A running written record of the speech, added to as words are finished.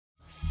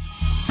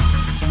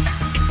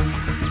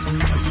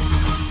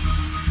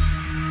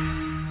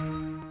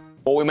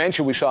Well, we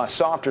mentioned we saw a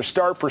softer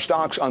start for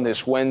stocks on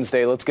this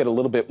Wednesday. Let's get a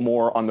little bit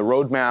more on the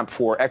roadmap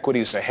for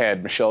equities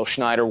ahead. Michelle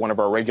Schneider, one of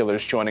our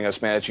regulars, joining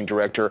us, Managing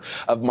Director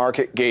of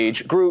Market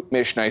Gauge Group.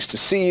 Mish, nice to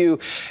see you.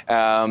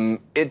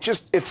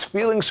 It's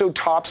feeling so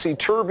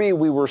topsy-turvy.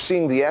 We were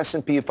seeing the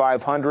S&P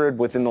 500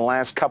 within the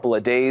last couple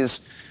of days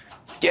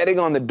getting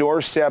on the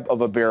doorstep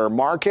of a bear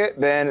market.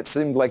 Then it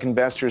seemed like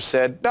investors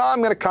said, no, I'm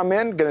going to come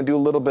in, going to do a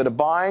little bit of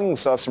buying.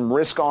 Saw some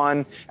risk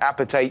on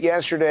appetite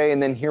yesterday,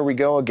 and then here we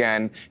go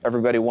again.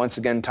 Everybody once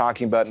again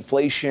talking about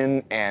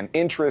inflation and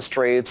interest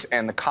rates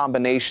and the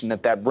combination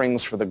that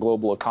brings for the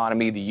global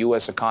economy, the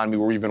U.S. economy.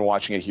 We're even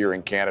watching it here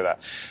in Canada.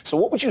 So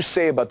what would you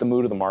say about the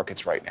mood of the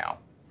markets right now?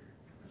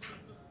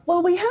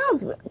 Well, we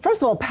have,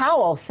 first of all,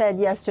 Powell said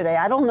yesterday,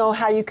 I don't know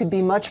how you could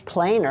be much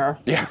plainer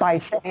by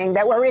saying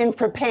that we're in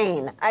for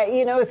pain.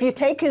 If you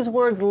take his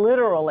words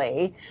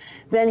literally,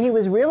 then he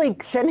was really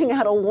sending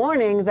out a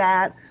warning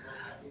that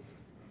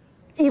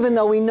even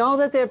though we know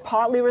that they're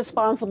partly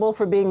responsible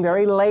for being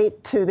very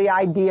late to the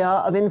idea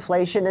of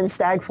inflation and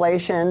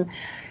stagflation,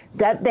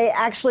 that they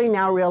actually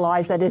now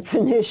realize that it's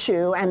an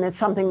issue and it's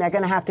something they're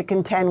going to have to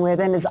contend with,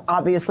 and is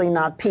obviously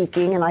not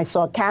peaking. And I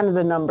saw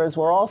Canada numbers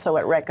were also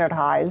at record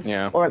highs,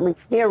 or at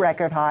least near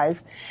record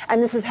highs.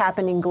 And this is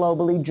happening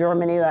globally,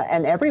 Germany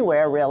and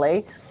everywhere,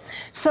 really.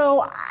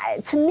 So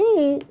to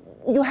me,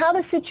 you have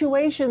a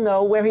situation,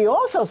 though, where he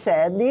also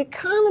said the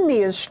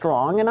economy is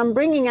strong, and I'm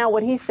bringing out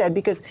what he said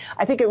because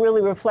I think it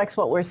really reflects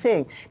what we're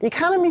seeing. The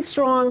economy's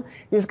strong.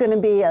 There's going to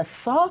be a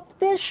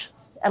softish,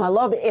 and I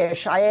love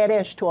ish, I add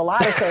ish to a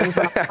lot of things,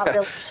 but I'm not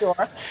really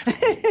sure,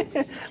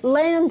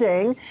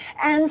 landing.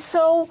 And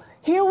so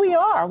here we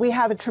are. We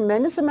have a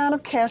tremendous amount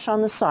of cash on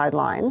the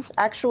sidelines,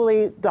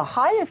 actually the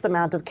highest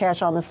amount of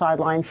cash on the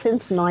sidelines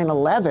since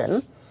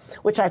 9/11,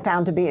 which I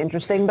found to be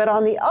interesting. But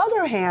on the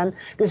other hand,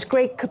 this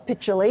great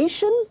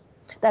capitulation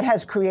that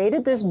has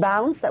created this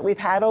bounce that we've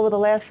had over the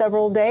last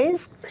several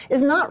days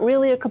is not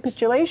really a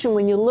capitulation.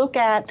 When you look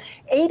at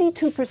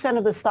 82%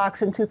 of the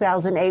stocks in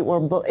 2008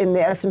 were in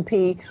the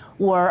S&P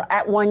were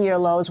at one-year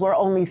lows, where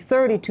only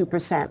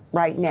 32%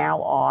 right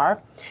now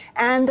are.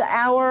 And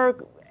our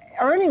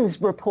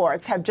earnings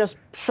reports have just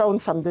shown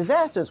some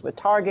disasters with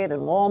Target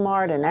and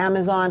Walmart and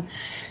Amazon.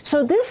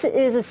 So this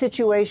is a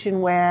situation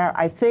where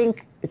I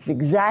think it's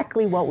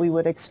exactly what we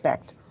would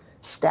expect.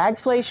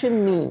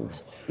 Stagflation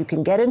means you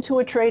can get into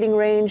a trading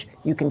range,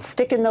 you can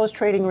stick in those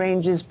trading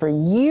ranges for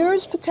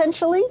years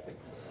potentially,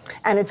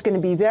 and it's going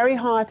to be very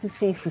hard to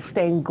see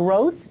sustained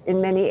growth in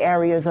many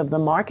areas of the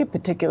market,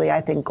 particularly I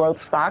think growth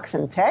stocks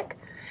and tech.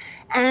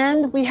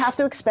 And we have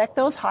to expect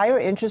those higher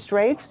interest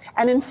rates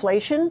and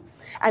inflation.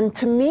 And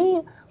to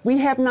me, we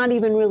have not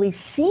even really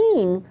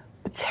seen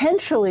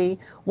potentially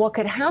what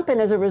could happen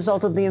as a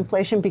result of the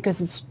inflation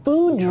because it's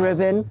food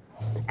driven.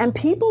 And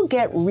people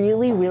get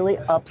really, really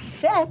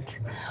upset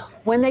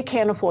when they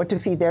can't afford to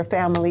feed their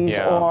families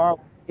or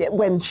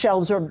when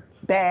shelves are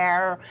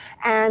bare.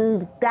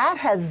 And that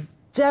has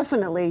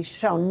definitely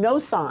shown no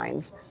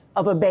signs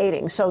of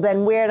abating. So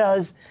then where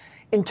does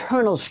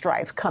internal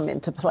strife come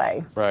into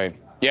play? Right.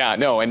 Yeah,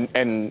 no,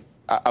 and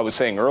I was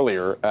saying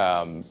earlier,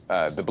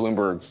 the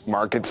Bloomberg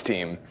Markets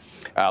team,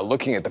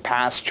 looking at the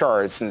past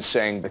charts and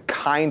saying the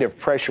kind of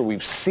pressure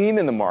we've seen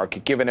in the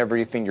market, given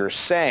everything you're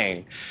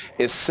saying,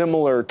 is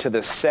similar to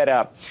the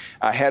setup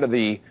ahead of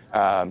the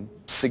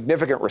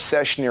significant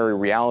recessionary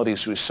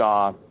realities we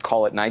saw,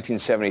 call it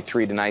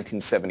 1973 to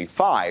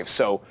 1975.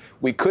 So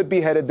we could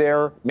be headed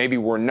there. Maybe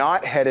we're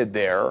not headed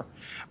there.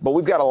 But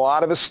we've got a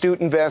lot of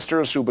astute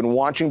investors who've been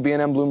watching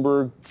BNM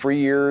Bloomberg for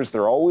years.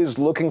 They're always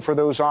looking for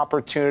those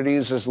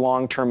opportunities as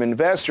long-term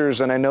investors.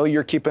 And I know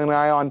you're keeping an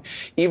eye on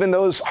even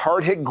those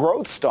hard-hit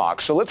growth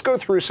stocks. So let's go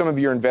through some of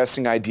your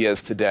investing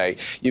ideas today.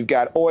 You've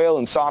got oil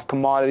and soft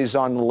commodities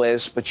on the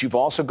list, but you've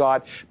also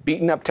got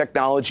beaten-up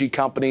technology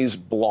companies.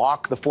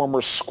 Block, the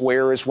former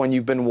Square, is one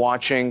you've been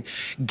watching.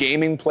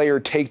 Gaming player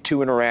Take-Two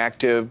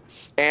Interactive.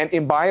 And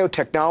in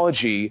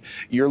biotechnology,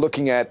 you're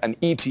looking at an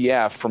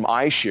ETF from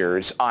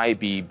iShares,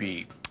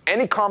 IBB.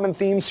 Any common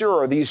themes here,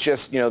 or are these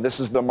just, this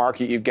is the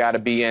market you've got to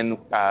be in,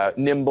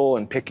 nimble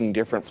and picking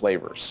different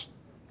flavors?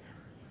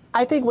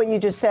 I think what you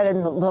just said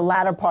in the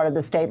latter part of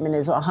the statement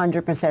is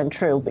 100%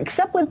 true,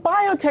 except with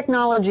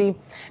biotechnology,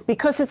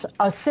 because it's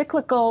a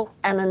cyclical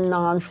and a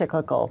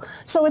non-cyclical.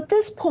 So at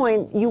this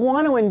point, you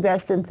want to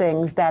invest in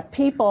things that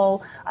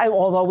people,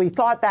 although we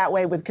thought that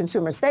way with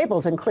consumer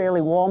staples, and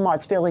clearly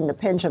Walmart's feeling the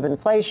pinch of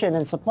inflation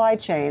and supply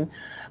chain,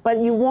 but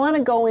you want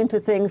to go into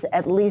things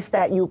at least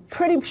that you're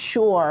pretty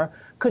sure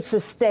could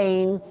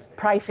sustain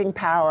pricing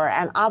power,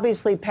 and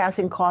obviously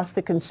passing costs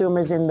to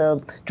consumers in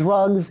the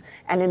drugs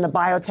and in the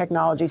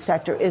biotechnology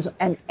sector is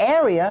an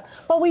area.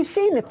 But we've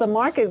seen if the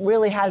market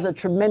really has a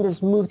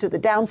tremendous move to the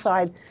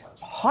downside,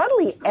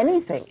 hardly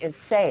anything is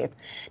safe.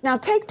 Now,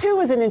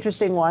 Take-Two is an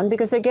interesting one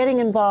because they're getting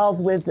involved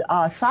with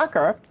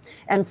soccer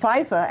and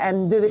FIFA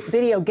and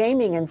video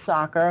gaming in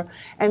soccer,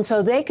 and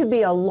so they could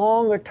be a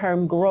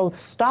longer-term growth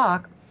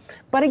stock.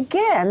 But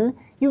again,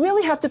 you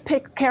really have to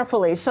pick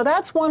carefully. So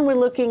that's one we're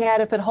looking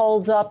at if it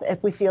holds up,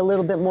 if we see a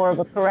little bit more of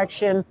a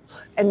correction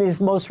in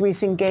these most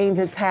recent gains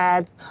it's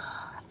had.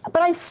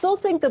 But I still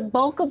think the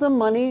bulk of the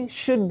money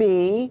should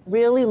be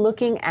really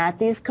looking at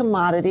these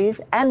commodities.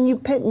 And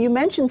you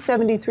mentioned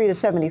 73 to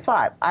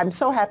 75. I'm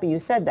so happy you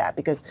said that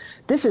because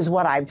this is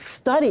what I'm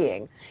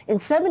studying. In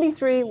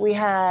 73, we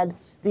had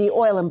the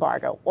oil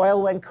embargo.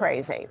 Oil went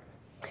crazy.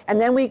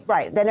 And then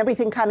then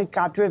everything kind of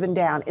got driven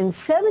down. In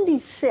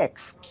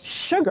 76,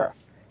 sugar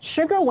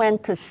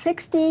went to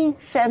 60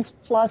 cents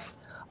plus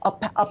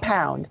a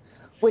pound,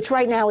 which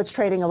right now it's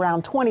trading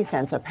around 20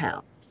 cents a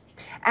pound.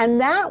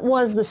 And that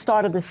was the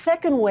start of the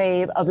second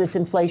wave of this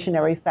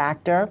inflationary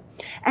factor.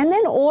 And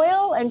then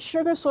oil and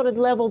sugar sort of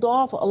leveled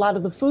off. A lot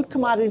of the food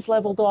commodities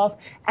leveled off.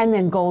 And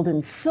then gold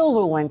and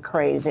silver went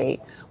crazy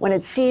when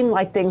it seemed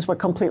like things were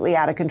completely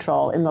out of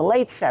control in the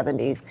late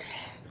 70s.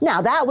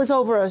 Now, that was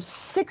over a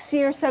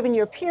 6-year,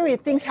 7-year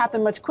period. Things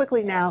happen much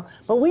quickly now.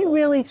 But we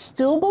really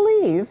still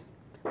believe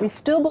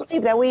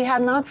that we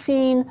have not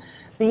seen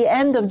the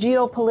end of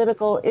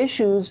geopolitical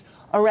issues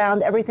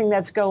around everything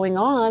that's going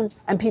on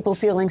and people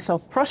feeling so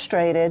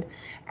frustrated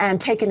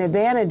and taken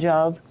advantage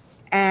of.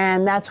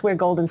 And that's where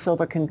gold and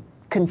silver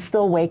can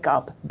still wake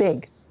up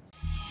big.